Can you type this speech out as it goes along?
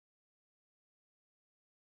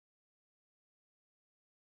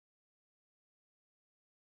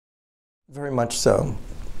Very much so.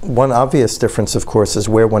 One obvious difference, of course, is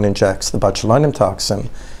where one injects the botulinum toxin.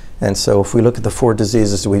 And so if we look at the 4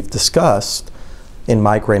 diseases we've discussed, in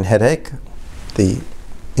migraine headache, the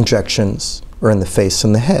injections are in the face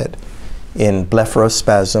and the head. In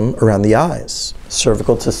blepharospasm, around the eyes.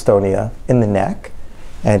 Cervical dystonia, in the neck.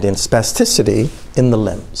 And in spasticity, in the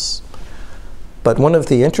limbs. But one of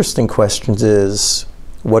the interesting questions is,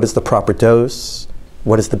 what is the proper dose?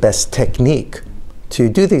 What is the best technique to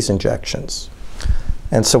do these injections?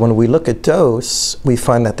 And so when we look at dose, we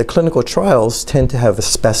find that the clinical trials tend to have a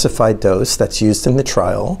specified dose that's used in the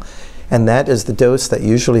trial, and that is the dose that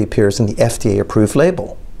usually appears in the FDA-approved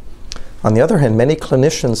label. On the other hand, many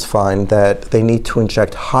clinicians find that they need to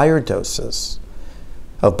inject higher doses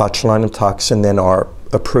of botulinum toxin than are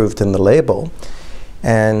approved in the label,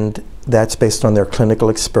 and that's based on their clinical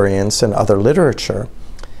experience and other literature.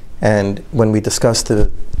 And when we discuss the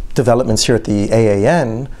developments here at the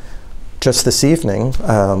AAN, just this evening,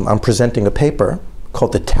 I'm presenting a paper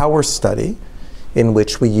called the Tower Study, in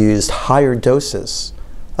which we used higher doses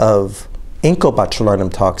of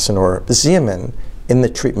incobotulinum toxin, or Xeomin, in the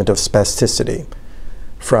treatment of spasticity,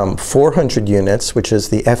 from 400 units, which is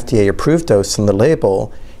the FDA-approved dose in the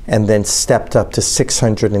label, and then stepped up to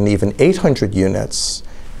 600 and even 800 units,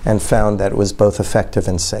 and found that it was both effective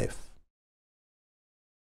and safe.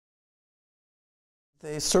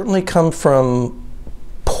 They certainly come from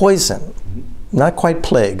poison, not quite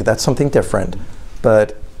plague, that's something different,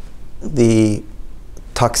 but the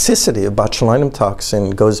toxicity of botulinum toxin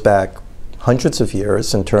goes back hundreds of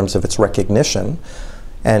years in terms of its recognition,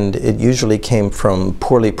 and it usually came from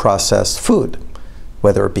poorly processed food,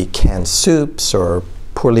 whether it be canned soups or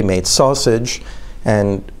poorly made sausage,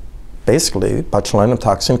 and basically botulinum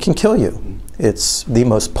toxin can kill you. It's the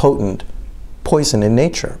most potent poison in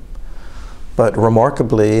nature. But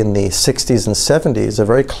remarkably, in the 60s and 70s, a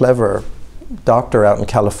very clever doctor out in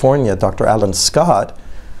California, Dr. Alan Scott,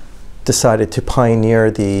 decided to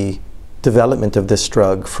pioneer the development of this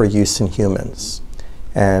drug for use in humans.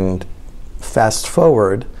 And fast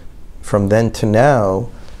forward, from then to now,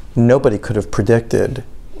 nobody could have predicted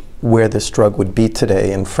where this drug would be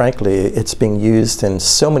today. And frankly, it's being used in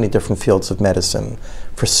so many different fields of medicine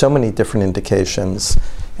for so many different indications,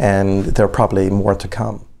 and there are probably more to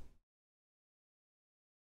come.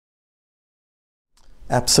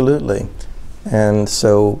 Absolutely. And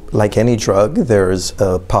so, like any drug, there's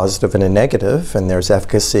a positive and a negative, and there's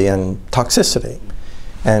efficacy and toxicity.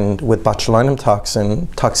 And with botulinum toxin,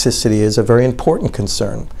 toxicity is a very important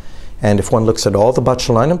concern. And if one looks at all the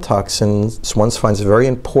botulinum toxins, one finds a very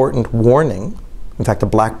important warning, in fact, a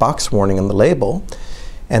black box warning in the label,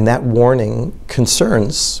 and that warning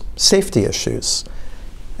concerns safety issues.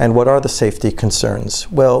 And what are the safety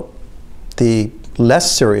concerns? Well, the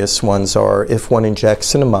less serious ones are if one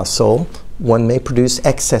injects in a muscle, one may produce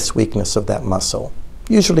excess weakness of that muscle,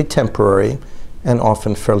 usually temporary and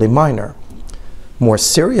often fairly minor. More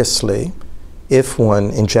seriously, if one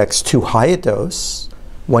injects too high a dose,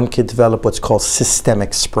 one could develop what's called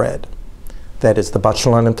systemic spread. That is, the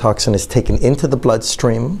botulinum toxin is taken into the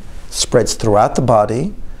bloodstream, spreads throughout the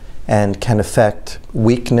body, and can affect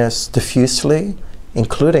weakness diffusely,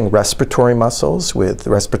 including respiratory muscles with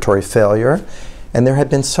respiratory failure. And there have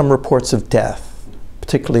been some reports of death,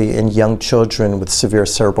 particularly in young children with severe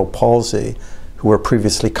cerebral palsy who were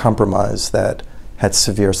previously compromised that had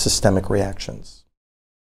severe systemic reactions.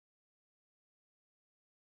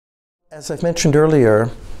 As I've mentioned earlier,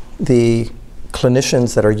 the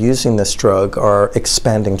clinicians that are using this drug are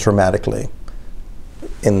expanding dramatically.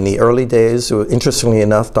 In the early days, interestingly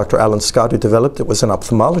enough, Dr. Alan Scott, who developed it, was an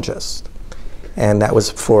ophthalmologist. And that was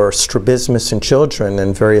for strabismus in children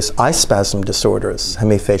and various eye spasm disorders,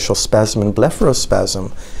 hemifacial spasm and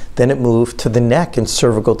blepharospasm. Then it moved to the neck and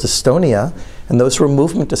cervical dystonia, and those were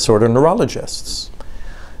movement disorder neurologists.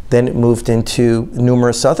 Then it moved into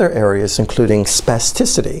numerous other areas, including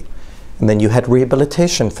spasticity. And then you had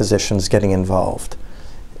rehabilitation physicians getting involved,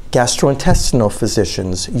 gastrointestinal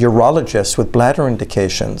physicians, urologists with bladder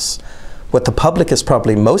indications. What the public is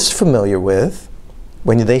probably most familiar with,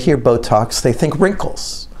 when they hear Botox, they think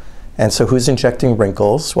wrinkles. And so who's injecting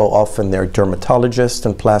wrinkles? Well, often they're dermatologists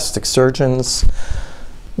and plastic surgeons.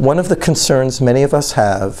 One of the concerns many of us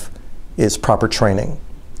have is proper training.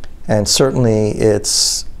 And certainly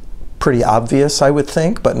it's pretty obvious, I would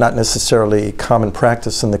think, but not necessarily common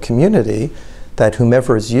practice in the community, that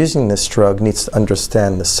whomever is using this drug needs to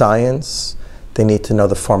understand the science, they need to know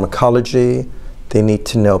the pharmacology, they need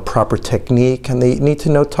to know proper technique, and they need to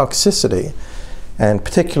know toxicity. And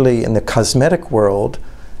particularly in the cosmetic world,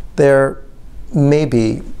 there may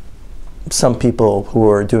be some people who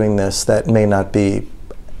are doing this that may not be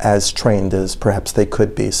as trained as perhaps they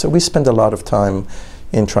could be. So we spend a lot of time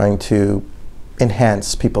in trying to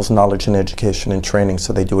enhance people's knowledge and education and training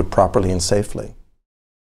so they do it properly and safely.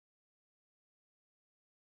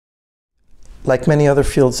 Like many other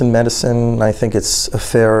fields in medicine, I think it's a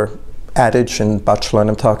fair adage in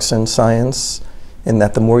botulinum toxin science, in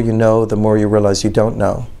that the more you know, the more you realize you don't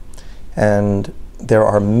know. And there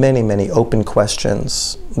are many, many open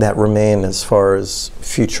questions that remain as far as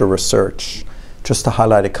future research. Just to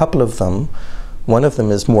highlight a couple of them, one of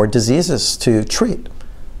them is more diseases to treat.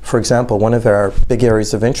 For example, one of our big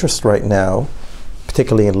areas of interest right now,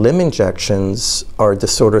 particularly in limb injections, are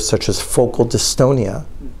disorders such as focal dystonia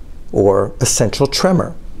or essential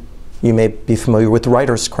tremor. You may be familiar with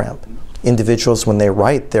writer's cramp. Individuals, when they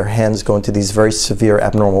write, their hands go into these very severe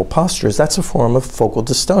abnormal postures. That's a form of focal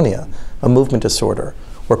dystonia, a movement disorder,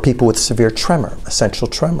 or people with severe tremor, essential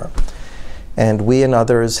tremor. And we and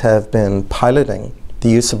others have been piloting the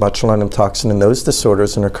use of botulinum toxin in those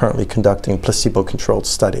disorders and are currently conducting placebo-controlled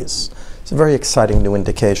studies. It's very exciting new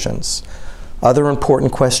indications. Other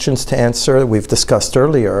important questions to answer that we've discussed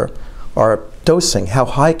earlier are dosing. How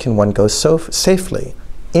high can one go safely?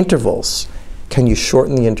 Intervals. Can you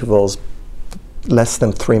shorten the intervals less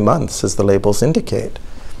than 3 months, as the labels indicate?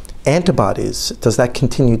 Antibodies, does that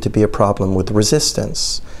continue to be a problem with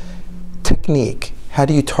resistance? Technique, how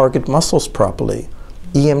do you target muscles properly?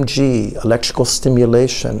 EMG, electrical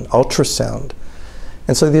stimulation, ultrasound.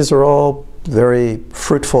 And so these are all very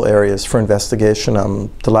fruitful areas for investigation. I'm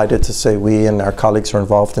delighted to say we and our colleagues are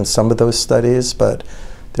involved in some of those studies, but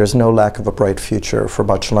there's no lack of a bright future for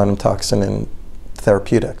botulinum toxin in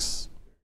therapeutics.